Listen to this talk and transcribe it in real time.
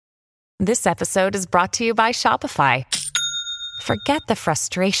This episode is brought to you by Shopify. Forget the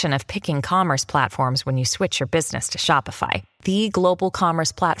frustration of picking commerce platforms when you switch your business to Shopify, the global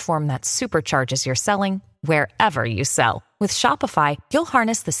commerce platform that supercharges your selling wherever you sell. With Shopify, you'll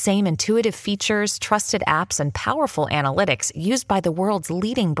harness the same intuitive features, trusted apps, and powerful analytics used by the world's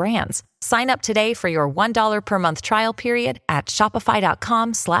leading brands. Sign up today for your $1 per month trial period at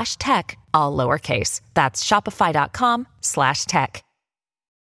shopify.com/tech, all lowercase. That's shopify.com/tech.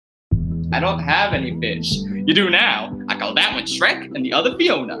 I don't have any fish. You do now. I call that one Shrek and the other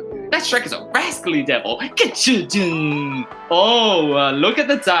Fiona. That Shrek is a rascally devil. Oh, look at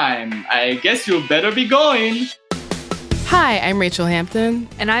the time. I guess you better be going. Hi, I'm Rachel Hampton.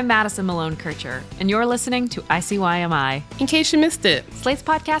 And I'm Madison Malone Kircher. And you're listening to ICYMI. In case you missed it, Slate's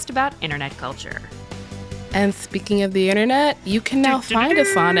podcast about internet culture. And speaking of the internet, you can now find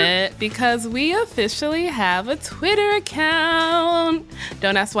us on it because we officially have a Twitter account.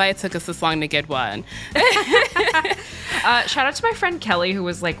 Don't ask why it took us this long to get one. Shout out to my friend Kelly, who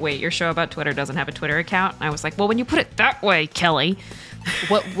was like, wait, your show about Twitter doesn't have a Twitter account? And I was like, well, when you put it that way, Kelly.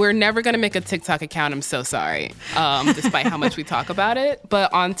 We're never going to make a TikTok account. I'm so sorry, despite how much we talk about it.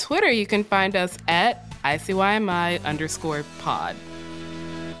 But on Twitter, you can find us at ICYMI_pod.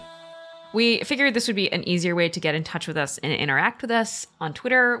 We figured this would be an easier way to get in touch with us and interact with us on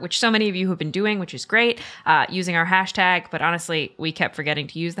Twitter, which so many of you have been doing, which is great, using our hashtag. But honestly, we kept forgetting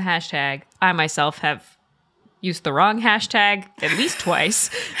to use the hashtag. I myself have used the wrong hashtag at least twice.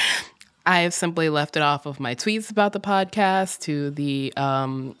 I have simply left it off of my tweets about the podcast to the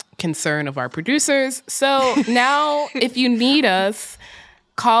concern of our producers. So now if you need us,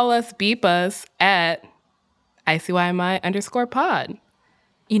 call us, beep us at ICYMI_pod.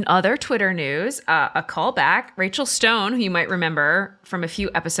 In other Twitter news, a callback, Rachel Stone, who you might remember from a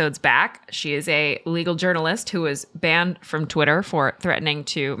few episodes back. She is a legal journalist who was banned from Twitter for threatening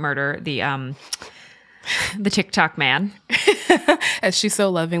to murder the TikTok man. As she so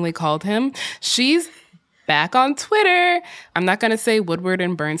lovingly called him. She's back on Twitter. I'm not going to say Woodward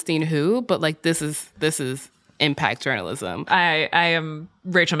and Bernstein who, but like this is impact journalism. I am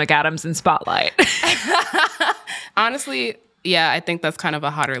Rachel McAdams in Spotlight. Honestly, yeah, I think that's kind of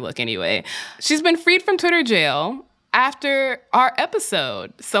a hotter look anyway. She's been freed from Twitter jail after our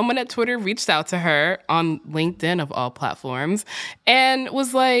episode. Someone at Twitter reached out to her on LinkedIn of all platforms and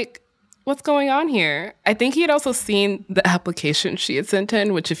was like, what's going on here? I think he had also seen the application she had sent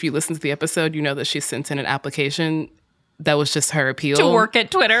in, which if you listen to the episode, you know that she sent in an application that was just her appeal. To work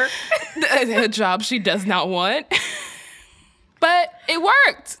at Twitter. A job she does not want. But it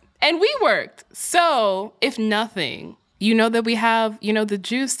worked. And we worked. So, if nothing, you know that we have, the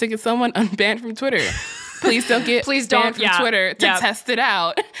juice to get someone unbanned from Twitter. Please don't get banned from Twitter to test it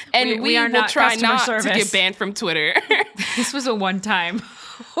out. And we will try not to get banned from Twitter. This was a one-time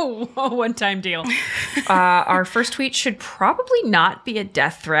deal. Our first tweet should probably not be a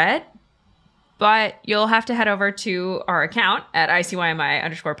death threat, but you'll have to head over to our account at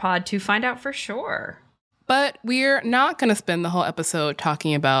ICYMI_pod to find out for sure. But we're not going to spend the whole episode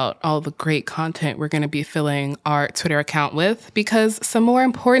talking about all the great content we're going to be filling our Twitter account with, because some more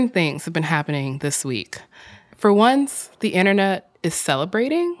important things have been happening this week. For once, the internet is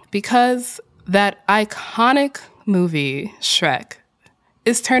celebrating because that iconic movie, Shrek,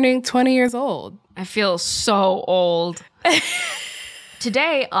 is turning 20 years old. I feel so old.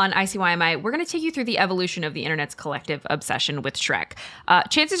 Today on ICYMI, we're going to take you through the evolution of the internet's collective obsession with Shrek.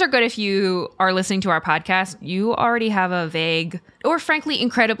 Chances are good if you are listening to our podcast, you already have a vague or frankly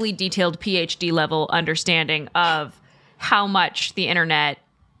incredibly detailed PhD level understanding of how much the internet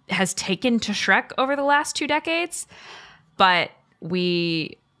has taken to Shrek over the last 2 decades. But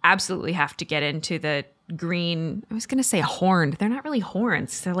we absolutely have to get into the green, I was going to say horned. They're not really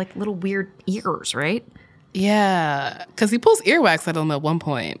horns. They're like little weird ears, right? Yeah, because he pulls earwax at them at one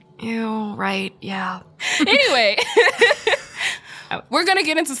point. Ew, right, yeah. Anyway, we're going to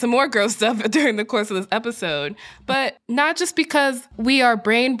get into some more gross stuff during the course of this episode, but not just because we are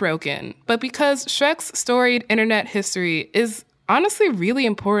brain broken, but because Shrek's storied internet history is honestly really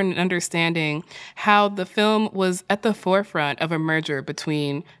important in understanding how the film was at the forefront of a merger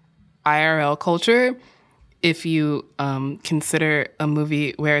between IRL culture, if you consider a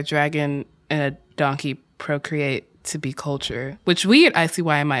movie where a dragon and a donkey procreate to be culture, which we at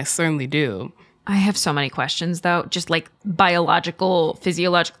ICYMI certainly do. I have so many questions, though, just like biological,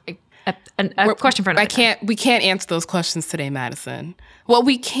 physiological. A question for another time. We can't answer those questions today, Madison. What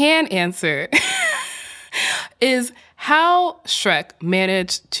we can answer is how Shrek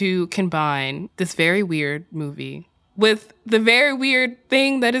managed to combine this very weird movie with the very weird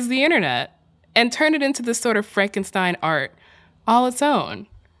thing that is the internet and turn it into this sort of Frankenstein art all its own.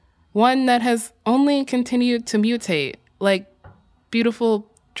 one that has only continued to mutate, like beautiful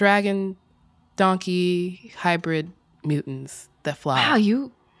dragon donkey hybrid mutants that fly. Wow,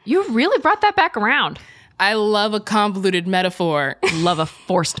 you really brought that back around. I love a convoluted metaphor. Love a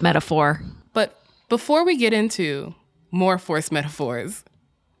forced metaphor. But before we get into more forced metaphors,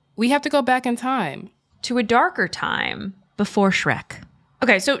 we have to go back in time. To a darker time before Shrek.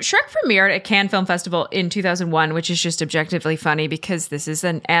 Okay, so Shrek premiered at Cannes Film Festival in 2001, which is just objectively funny because this is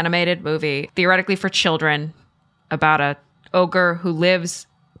an animated movie, theoretically for children, about a ogre who lives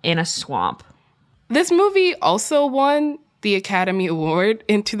in a swamp. This movie also won the Academy Award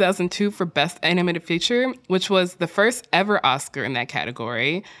in 2002 for Best Animated Feature, which was the first ever Oscar in that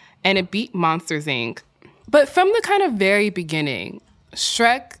category, and it beat Monsters, Inc. But from the kind of very beginning,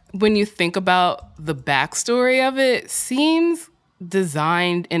 Shrek, when you think about the backstory of it, seems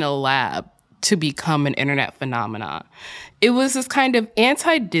designed in a lab to become an internet phenomenon. It was this kind of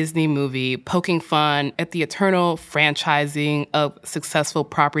anti-Disney movie poking fun at the eternal franchising of successful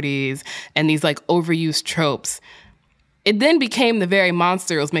properties and these like overused tropes. It then became the very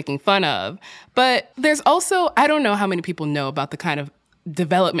monster it was making fun of. But there's also, I don't know how many people know about the kind of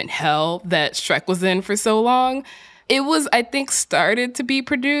development hell that Shrek was in for so long. It was, I think, started to be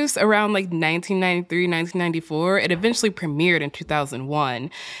produced around like 1993, 1994. It eventually premiered in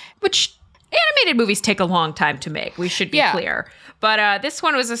 2001. Which animated movies take a long time to make, we should be clear. But this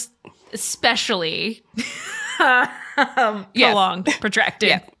one was especially prolonged, protracted.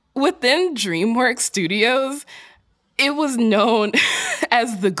 Yeah. Within DreamWorks Studios, it was known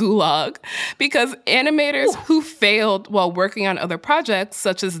as the Gulag because animators who failed while working on other projects,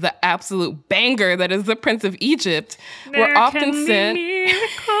 such as the absolute banger that is The Prince of Egypt, were often sent.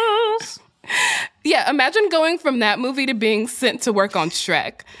 Yeah, imagine going from that movie to being sent to work on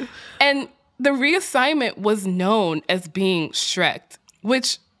Shrek. And the reassignment was known as being Shrek'd,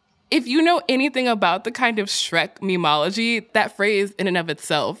 which, if you know anything about the kind of Shrek memology, that phrase in and of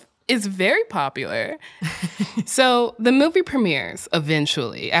itself is very popular. So the movie premieres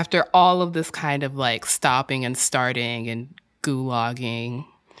eventually after all of this kind of like stopping and starting and gulagging.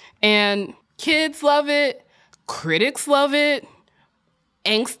 And kids love it. Critics love it.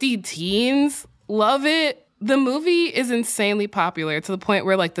 Angsty teens love it. The movie is insanely popular to the point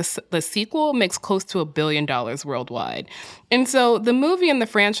where like the sequel makes close to $1 billion worldwide. And so the movie and the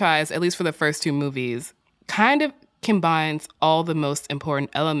franchise, at least for the first two movies, kind of combines all the most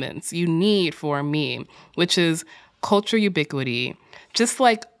important elements you need for a meme, which is culture ubiquity, just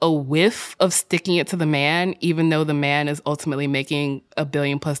like a whiff of sticking it to the man, even though the man is ultimately making $1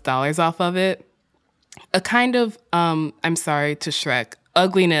 billion+ off of it. A kind of, I'm sorry to Shrek,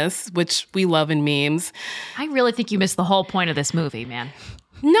 ugliness, which we love in memes. I really think you missed the whole point of this movie, man.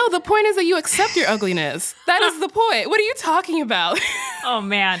 No, the point is that you accept your ugliness. That is the point. What are you talking about? Oh,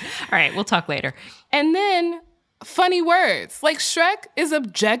 man. All right, we'll talk later. And then funny words. Like Shrek is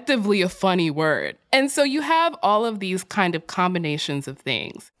objectively a funny word. And so you have all of these kind of combinations of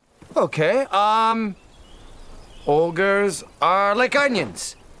things. Okay, ogres are like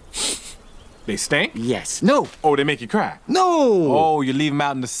onions. They stink? Yes. No. Oh, they make you cry? No. Oh, you leave them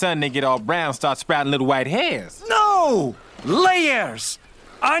out in the sun, they get all brown, start sprouting little white hairs. No. Layers.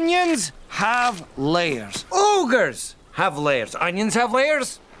 Onions have layers. Ogres have layers. Onions have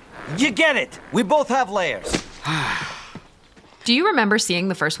layers. You get it. We both have layers. Do you remember seeing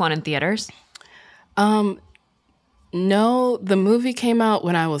the first one in theaters? No, the movie came out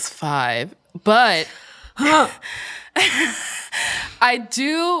when I was 5, but I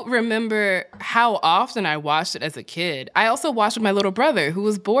do remember how often I watched it as a kid. I also watched with my little brother, who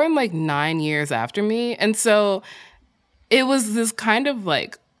was born like 9 years after me. And so it was this kind of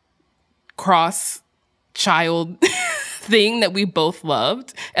like cross-child thing that we both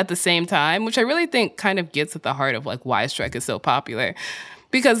loved at the same time, which I really think kind of gets at the heart of like why Shrek is so popular.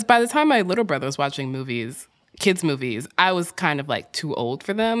 Because by the time my little brother was watching movies, kids' movies, I was kind of like too old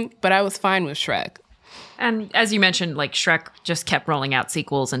for them, but I was fine with Shrek. And as you mentioned, like Shrek just kept rolling out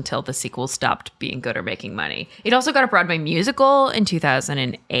sequels until the sequels stopped being good or making money. It also got a Broadway musical in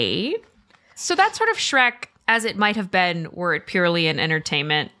 2008. So that's sort of Shrek as it might have been were it purely an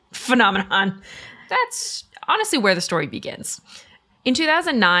entertainment phenomenon. That's honestly where the story begins. In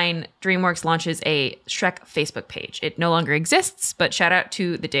 2009, DreamWorks launches a Shrek Facebook page. It no longer exists, but shout out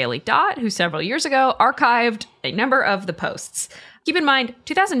to the Daily Dot, who several years ago archived a number of the posts. Keep in mind,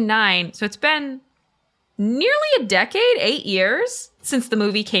 2009, so it's been nearly a decade, 8 years since the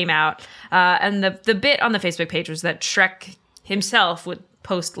movie came out. And the bit on the Facebook page was that Shrek himself would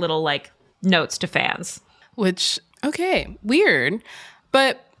post little like notes to fans. Which, okay, weird.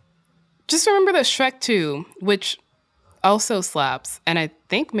 But just remember that Shrek 2, which also slaps, and I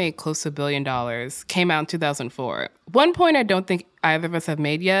think made close to $1 billion, came out in 2004. One point I don't think either of us have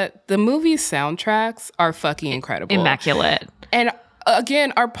made yet, the movie's soundtracks are fucking incredible. Immaculate. And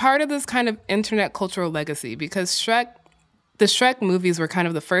again, are part of this kind of internet cultural legacy, because the Shrek movies were kind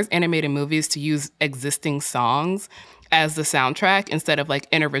of the first animated movies to use existing songs as the soundtrack instead of like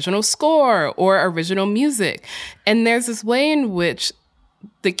an original score or original music. And there's this way in which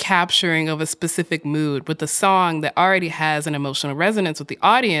the capturing of a specific mood with a song that already has an emotional resonance with the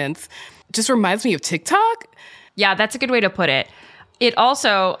audience just reminds me of TikTok. Yeah, that's a good way to put it. It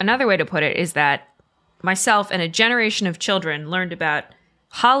also, another way to put it is that myself and a generation of children learned about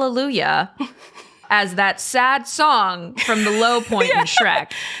Hallelujah as that sad song from the low point in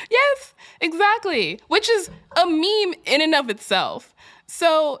Shrek. Yes, exactly. Which is a meme in and of itself.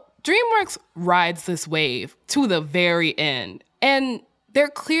 So DreamWorks rides this wave to the very end. And they're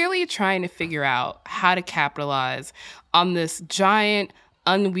clearly trying to figure out how to capitalize on this giant,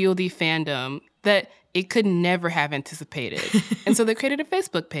 unwieldy fandom that it could never have anticipated. And so they created a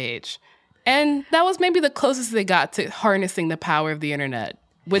Facebook page. And that was maybe the closest they got to harnessing the power of the internet,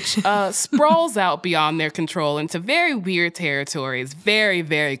 which sprawls out beyond their control into very weird territories very,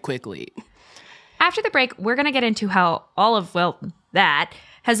 very quickly. After the break, we're going to get into how all of, that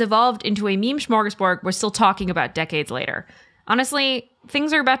has evolved into a meme smorgasbord we're still talking about decades later. Honestly,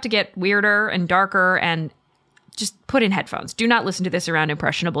 things are about to get weirder and darker, and just put in headphones. Do not listen to this around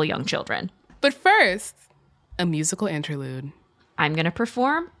impressionable young children. But first, a musical interlude. I'm going to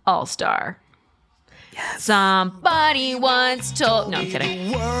perform All-Star. Yes. Somebody once told... No, I'm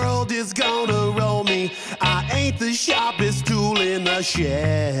kidding. The world is gonna roll me. I ain't the sharpest tool in the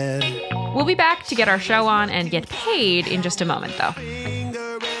shed. We'll be back to get our show on and get paid in just a moment, though.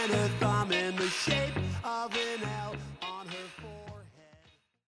 Finger and a thumb in the shape of an L on her forehead.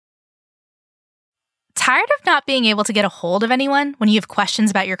 Tired of not being able to get a hold of anyone when you have questions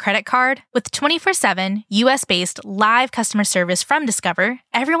about your credit card? With 24/7 US-based live customer service from Discover,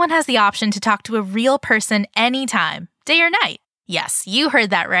 everyone has the option to talk to a real person anytime, day or night. Yes, you heard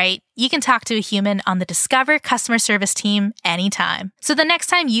that right. You can talk to a human on the Discover customer service team anytime. So the next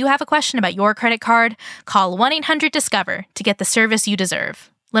time you have a question about your credit card, call 1-800-DISCOVER to get the service you deserve.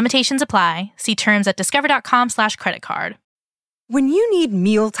 Limitations apply. See terms at discover.com/creditcard. When you need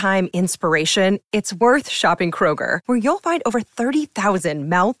mealtime inspiration, it's worth shopping Kroger, where you'll find over 30,000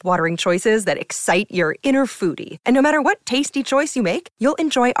 mouth-watering choices that excite your inner foodie. And no matter what tasty choice you make, you'll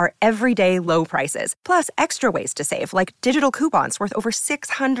enjoy our everyday low prices, plus extra ways to save, like digital coupons worth over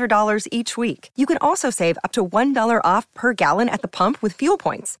 $600 each week. You can also save up to $1 off per gallon at the pump with fuel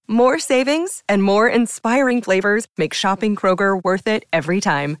points. More savings and more inspiring flavors make shopping Kroger worth it every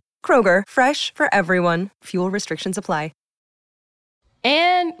time. Kroger, fresh for everyone. Fuel restrictions apply.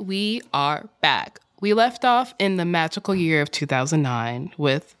 And we are back. We left off in the magical year of 2009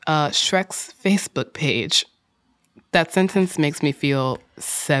 with Shrek's Facebook page. That sentence makes me feel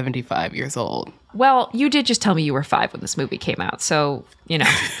 75 years old. Well, you did just tell me you were 5 when this movie came out, so,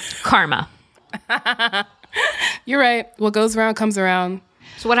 karma. You're right. What goes around comes around.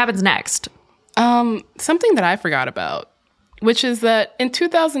 So what happens next? Something that I forgot about, which is that in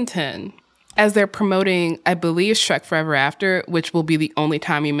 2010... as they're promoting, I believe, Shrek Forever After, which will be the only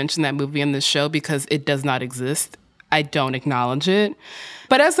time you mention that movie in this show because it does not exist. I don't acknowledge it.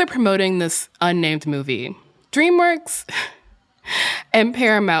 But as they're promoting this unnamed movie, DreamWorks and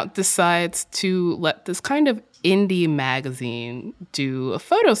Paramount decides to let this kind of indie magazine do a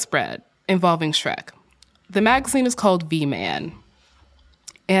photo spread involving Shrek. The magazine is called V-Man.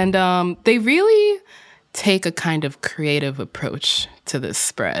 And they really take a kind of creative approach to this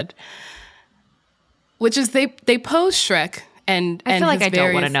spread. Which is they pose Shrek and I feel like I various,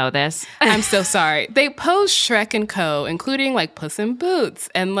 don't want to know this. I'm so sorry. They pose Shrek and co, including like Puss in Boots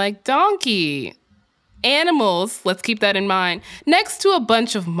and like Donkey, animals, let's keep that in mind, next to a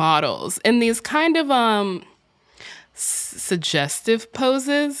bunch of models in these kind of suggestive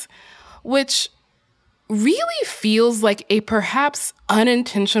poses, which really feels like a perhaps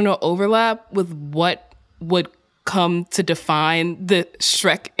unintentional overlap with what would come to define the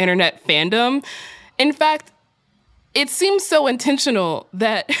Shrek internet fandom. In fact, it seems so intentional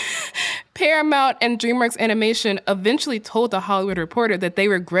that Paramount and DreamWorks Animation eventually told The Hollywood Reporter that they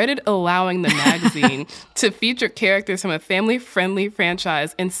regretted allowing the magazine to feature characters from a family-friendly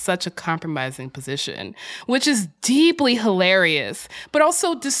franchise in such a compromising position, which is deeply hilarious, but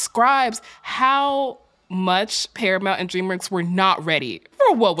also describes how much Paramount and DreamWorks were not ready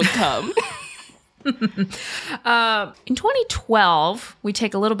for what would come. In 2012, we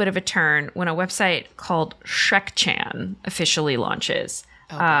take a little bit of a turn when a website called ShrekChan officially launches.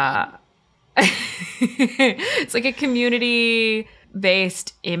 It's like a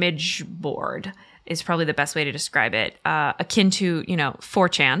community-based image board is probably the best way to describe it. Akin to,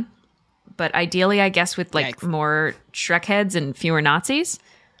 4chan. But ideally, I guess, with more Shrek heads and fewer Nazis.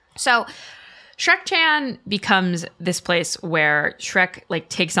 So Shrek-chan becomes this place where Shrek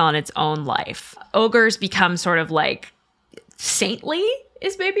takes on its own life. Ogres become sort of saintly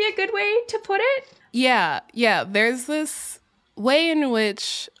is maybe a good way to put it. Yeah. There's this way in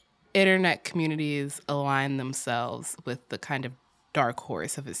which internet communities align themselves with the kind of dark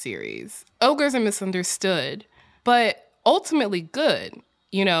horse of a series. Ogres are misunderstood, but ultimately good.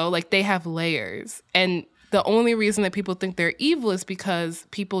 They have layers. And the only reason that people think they're evil is because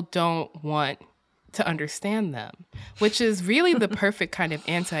people don't want to understand them, which is really the perfect kind of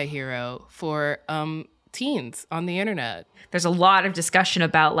anti-hero for teens on the internet. There's a lot of discussion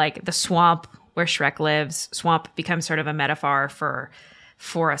about the swamp where Shrek lives. Swamp becomes sort of a metaphor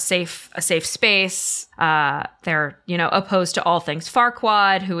for a safe space. They're, opposed to all things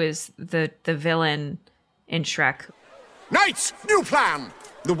Farquaad, who is the villain in Shrek. Knights, new plan.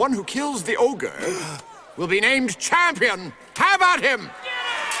 The one who kills the ogre will be named champion. How about him?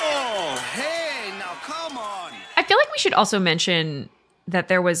 Oh, hey, now come on. I feel like we should also mention that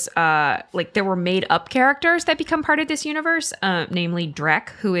there was there were made up characters that become part of this universe, namely Drek,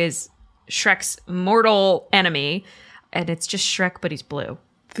 who is Shrek's mortal enemy, and it's just Shrek, but he's blue.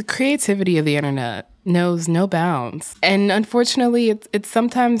 The creativity of the internet knows no bounds. And unfortunately, it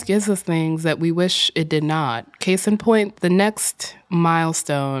sometimes gives us things that we wish it did not. Case in point, the next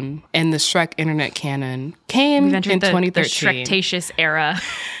milestone in the Shrek internet canon came in 2013. The Shrektatious era.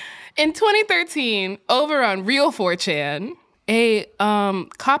 In 2013, over on Real 4chan, a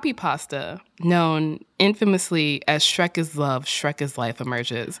copy pasta known infamously as Shrek is Love, Shrek is Life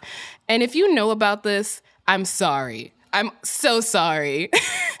emerges. And if you know about this, I'm sorry. I'm so sorry.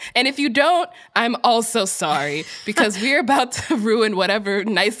 And if you don't, I'm also sorry, because we're about to ruin whatever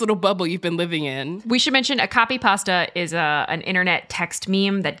nice little bubble you've been living in. We should mention a copy pasta is an internet text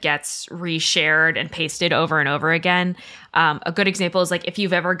meme that gets reshared and pasted over and over again. A good example is if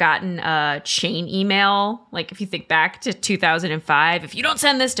you've ever gotten a chain email, if you think back to 2005, if you don't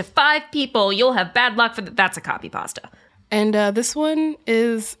send this to 5 people, you'll have bad luck that's a copy pasta. And this one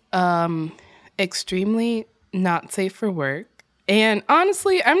is extremely not safe for work. And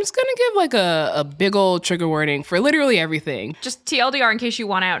honestly, I'm just going to give a big old trigger warning for literally everything. Just TLDR in case you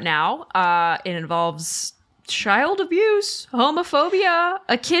want out now. It involves child abuse, homophobia,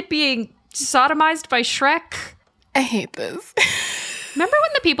 a kid being sodomized by Shrek. I hate this. Remember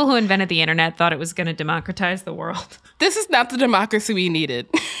when the people who invented the internet thought it was going to democratize the world? This is not the democracy we needed.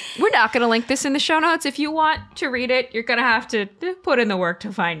 We're not going to link this in the show notes. If you want to read it, you're going to have to put in the work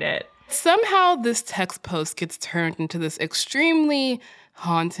to find it. Somehow this text post gets turned into this extremely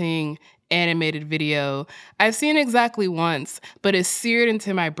haunting animated video I've seen exactly once, but is seared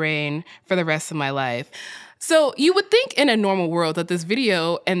into my brain for the rest of my life. So you would think in a normal world that this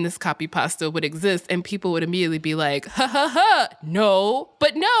video and this copy pasta would exist and people would immediately be like, ha ha ha, no.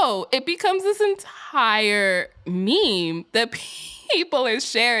 But no, it becomes this entire meme that people are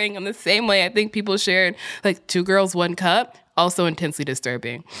sharing in the same way I think people shared 2 Girls, 1 Cup. Also intensely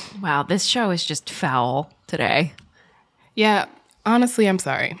disturbing. Wow, this show is just foul today. Yeah, honestly, I'm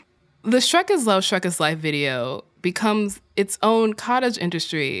sorry. The Shrek is Love, Shrek is Life video becomes its own cottage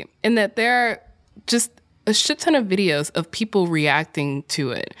industry in that there are just a shit ton of videos of people reacting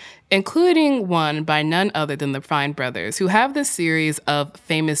to it, including one by none other than the Fine Brothers, who have this series of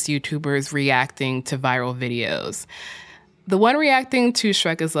famous YouTubers reacting to viral videos. The one reacting to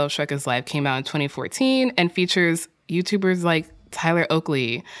Shrek is Love, Shrek is Life came out in 2014 and features YouTubers like Tyler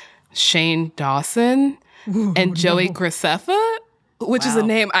Oakley, Shane Dawson, and Joey Graceffa, which is a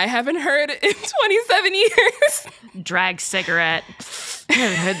name I haven't heard in 27 years. Drag cigarette. I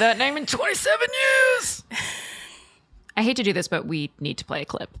haven't heard that name in 27 years. I hate to do this, but we need to play a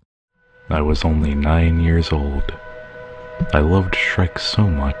clip. I was only 9 years old. I loved Shrek so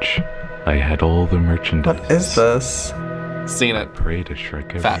much. I had all the merchandise. What is this? Seen it. Pray to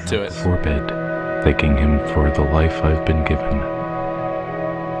Shrek every night before bed, thanking him for the life I've been given.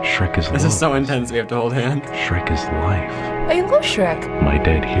 Shrek is love. This is so intense, we have to hold hands. Shrek is life. I love Shrek. My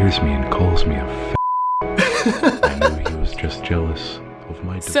dad hears me and calls me a I knew he was just jealous of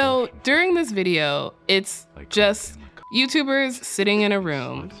my devotion. So during this video, it's just YouTubers sitting in a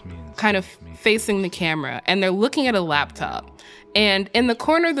room, kind of facing the camera, and they're looking at a laptop. And in the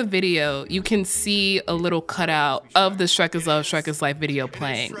corner of the video, you can see a little cutout of the Shrek is Love, Shrek is Life video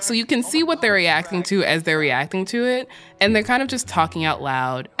playing. So you can see what they're reacting to as they're reacting to it. And they're kind of just talking out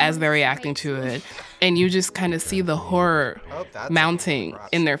loud as they're reacting to it. And you just kind of see the horror mounting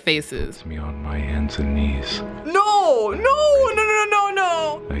in their faces. Me on my hands and knees. No.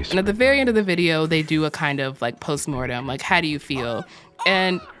 And at the very end of the video, they do a kind of like postmortem, like, how do you feel?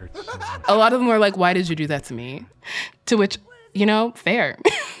 And a lot of them were like, why did you do that to me? To which, fair.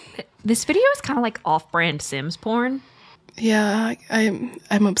 This video is kind of like off-brand Sims porn. Yeah,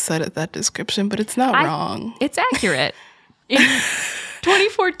 I'm upset at that description, but it's not wrong. It's accurate. In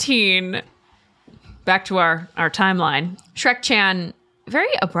 2014, back to our timeline, Shrek-chan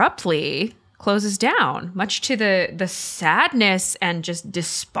very abruptly closes down, much to the sadness and just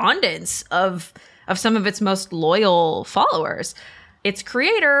despondence of some of its most loyal followers. Its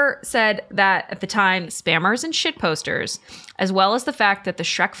creator said that at the time, spammers and shitposters, as well as the fact that the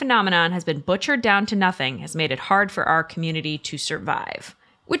Shrek phenomenon has been butchered down to nothing, has made it hard for our community to survive.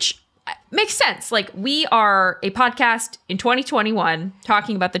 Which makes sense. Like, we are a podcast in 2021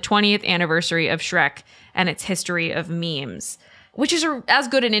 talking about the 20th anniversary of Shrek and its history of memes, which is as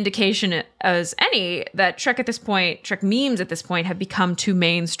good an indication as any that Shrek memes at this point have become too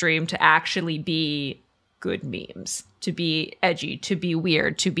mainstream to actually be good memes, to be edgy, to be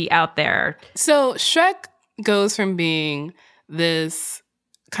weird, to be out there. So Shrek goes from being this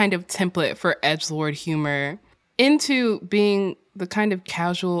kind of template for edgelord humor into being the kind of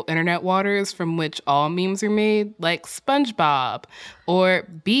casual internet waters from which all memes are made, like SpongeBob or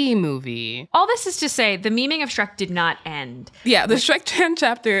B-Movie. All this is to say, the memeing of Shrek did not end. Yeah, the Shrek-chan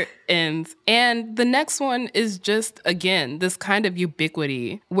chapter ends, and the next one is just, again, this kind of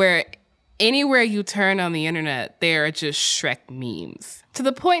ubiquity where anywhere you turn on the internet, there are just Shrek memes. To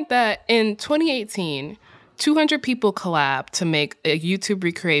the point that in 2018, 200 people collabed to make a YouTube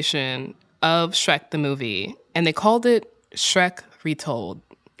recreation of Shrek the movie, and they called it Shrek Retold,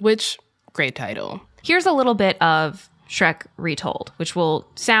 which, great title. Here's a little bit of Shrek Retold, which will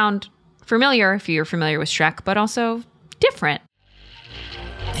sound familiar if you're familiar with Shrek, but also different.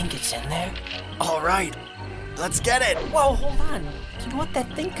 Think it's in there? All right, let's get it. Whoa, hold on. You know what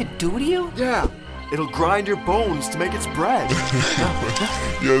that thing could do to you? Yeah, it'll grind your bones to make its bread.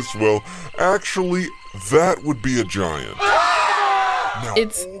 Yes, well, actually, that would be a giant.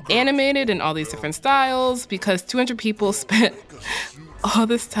 It's animated in all these different styles because 200 people spent all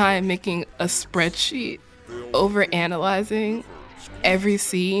this time making a spreadsheet over analyzing every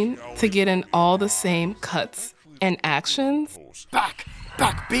scene to get in all the same cuts and actions. Back,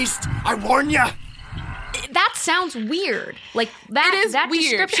 beast! I warn ya! That sounds weird. Like, that weird.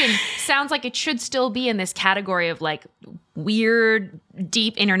 Description sounds like it should still be in this category of, like, weird,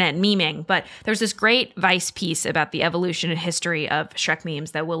 deep internet memeing. But there's this great Vice piece about the evolution and history of Shrek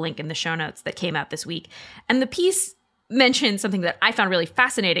memes that we'll link in the show notes that came out this week. And the piece mentioned something that I found really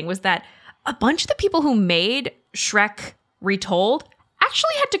fascinating, was that a bunch of the people who made Shrek Retold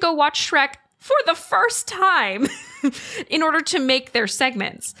actually had to go watch Shrek for the first time in order to make their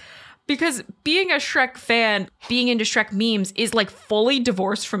segments. Because being a Shrek fan, being into Shrek memes is like fully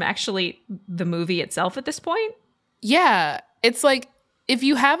divorced from actually the movie itself at this point. Yeah, it's like, if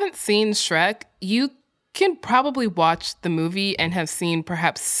you haven't seen Shrek, you can probably watch the movie and have seen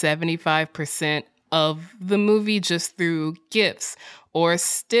perhaps 75% of the movie just through GIFs or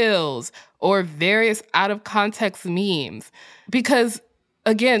stills or various out of context memes. Because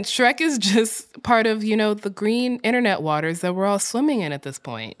again, Shrek is just part of, the green internet waters that we're all swimming in at this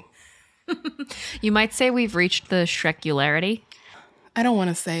point. You might say we've reached the Shrekularity. I don't want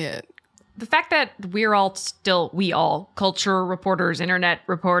to say it. The fact that we all, culture reporters, internet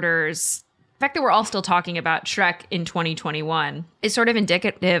reporters, the fact that we're all still talking about Shrek in 2021 is sort of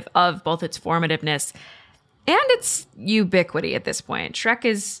indicative of both its formativeness and its ubiquity at this point. Shrek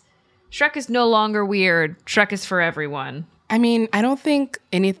is no longer weird. Shrek is for everyone. I mean, I don't think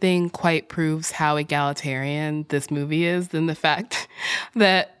anything quite proves how egalitarian this movie is than the fact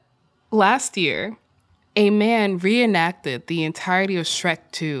that last year, a man reenacted the entirety of Shrek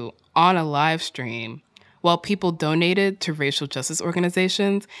 2 on a live stream while people donated to racial justice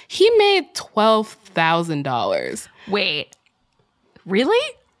organizations. He made $12,000. Wait,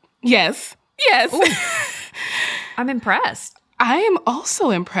 really? Yes. I'm impressed. I am also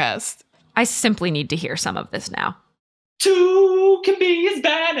impressed. I simply need to hear some of this now. 2 can be as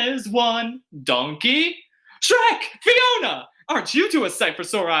bad as 1. Donkey. Shrek! Fiona! Aren't you two a sight for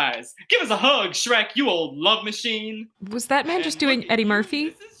sore eyes? Give us a hug, Shrek, you old love machine. Was that man just doing Eddie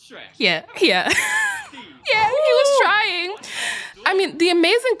Murphy? Yeah. Yeah, he was trying. I mean, the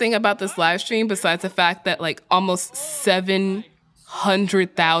amazing thing about this live stream, besides the fact that like almost 7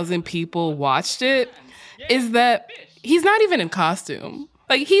 100,000 people watched it is that he's not even in costume.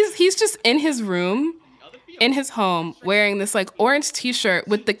 Like, he's just in his room, in his home, wearing this, like, orange t-shirt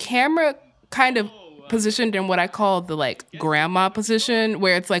with the camera kind of positioned in what I call the, like, grandma position,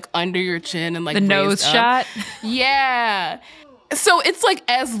 where it's, like, under your chin and, like, the nose shot. Yeah. So it's, like,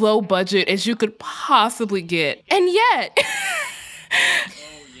 as low budget as you could possibly get. And yet,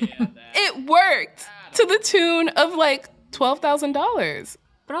 it worked to the tune of, like, $12,000.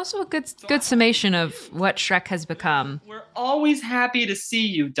 But also a good summation of what Shrek has become. We're always happy to see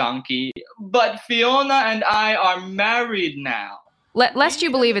you, Donkey. But Fiona and I are married now. Lest you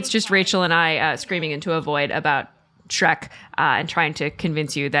believe it's just Rachel and I screaming into a void about Shrek and trying to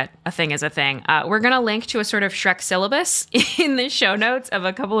convince you that a thing is a thing. We're going to link to a sort of Shrek syllabus in the show notes of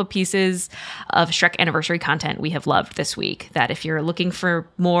a couple of pieces of Shrek anniversary content we have loved this week. That if you're looking for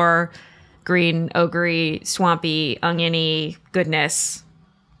more green, ogre-y, swampy, oniony goodness,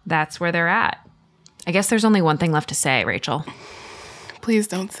 that's where they're at. I guess there's only one thing left to say, Rachel. Please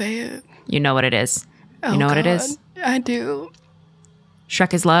don't say it. You know what it is. You know what it is? I do.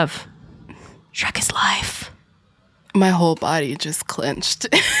 Shrek is love. Shrek is life. My whole body just clenched.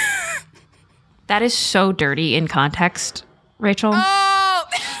 That is so dirty in context, Rachel. Oh!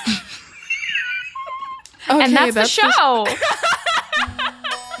 Okay, and that's the show.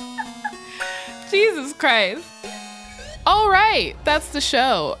 Jesus Christ. All right, that's the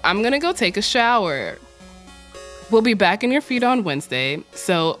show. I'm going to go take a shower. We'll be back in your feed on Wednesday,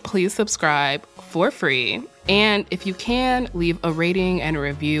 so please subscribe for free. And if you can, leave a rating and a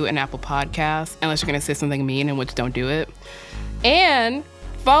review in Apple Podcasts, unless you're going to say something mean, in which don't do it. And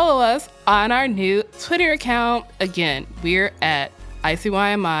follow us on our new Twitter account. Again, we're at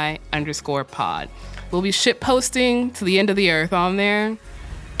ICYMI_pod. We'll be shit posting to the end of the earth on there.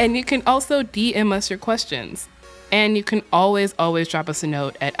 And you can also DM us your questions. And you can always drop us a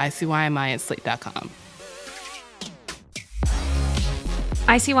note at ICYMI@slate.com.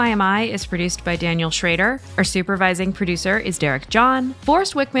 ICYMI is produced by Daniel Schrader. Our supervising producer is Derek John.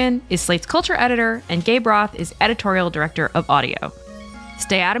 Forrest Wickman is Slate's culture editor, and Gabe Roth is editorial director of audio.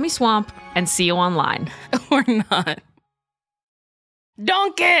 Stay out of me swamp, and see you online. Or not.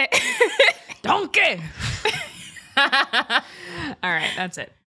 Donkey! Donkey! All right, that's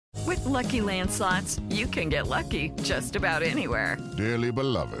it. With Lucky Land Slots, you can get lucky just about anywhere. Dearly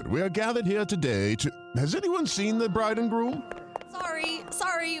beloved, we are gathered here today to... Has anyone seen the bride and groom?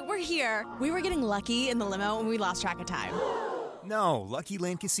 Sorry, we're here. We were getting lucky in the limo and we lost track of time. No, Lucky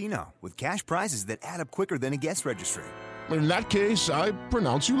Land Casino, with cash prizes that add up quicker than a guest registry. In that case, I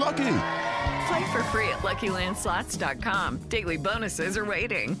pronounce you lucky. Play for free at LuckyLandSlots.com. Daily bonuses are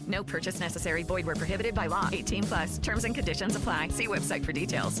waiting. No purchase necessary. Void where prohibited by law. 18+. Terms and conditions apply. See website for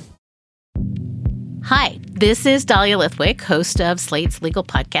details. Hi, this is Dahlia Lithwick, host of Slate's legal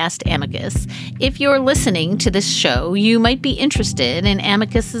podcast, Amicus. If you're listening to this show, you might be interested in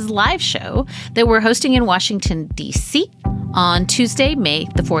Amicus's live show that we're hosting in Washington, D.C. on Tuesday, May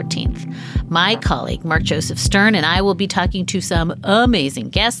the 14th. My colleague, Mark Joseph Stern, and I will be talking to some amazing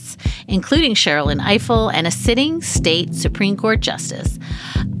guests, including Sherrilyn Ifill and a sitting state Supreme Court justice,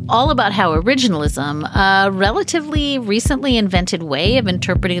 all about how originalism, a relatively recently invented way of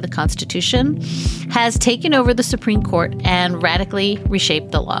interpreting the Constitution, has taken over the Supreme Court and radically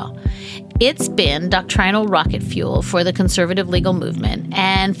reshaped the law. It's been doctrinal rocket fuel for the conservative legal movement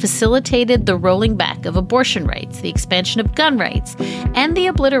and facilitated the rolling back of abortion rights, the expansion of gun rights, and the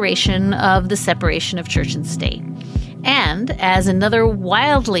obliteration of the separation of church and state. And as another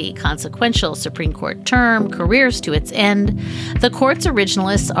wildly consequential Supreme Court term careers to its end, the court's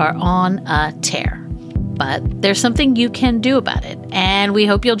originalists are on a tear. But there's something you can do about it, and we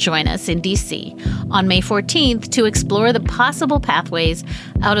hope you'll join us in D.C. on May 14th to explore the possible pathways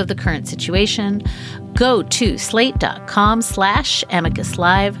out of the current situation. Go to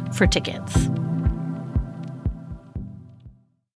slate.com/amicuslive for tickets.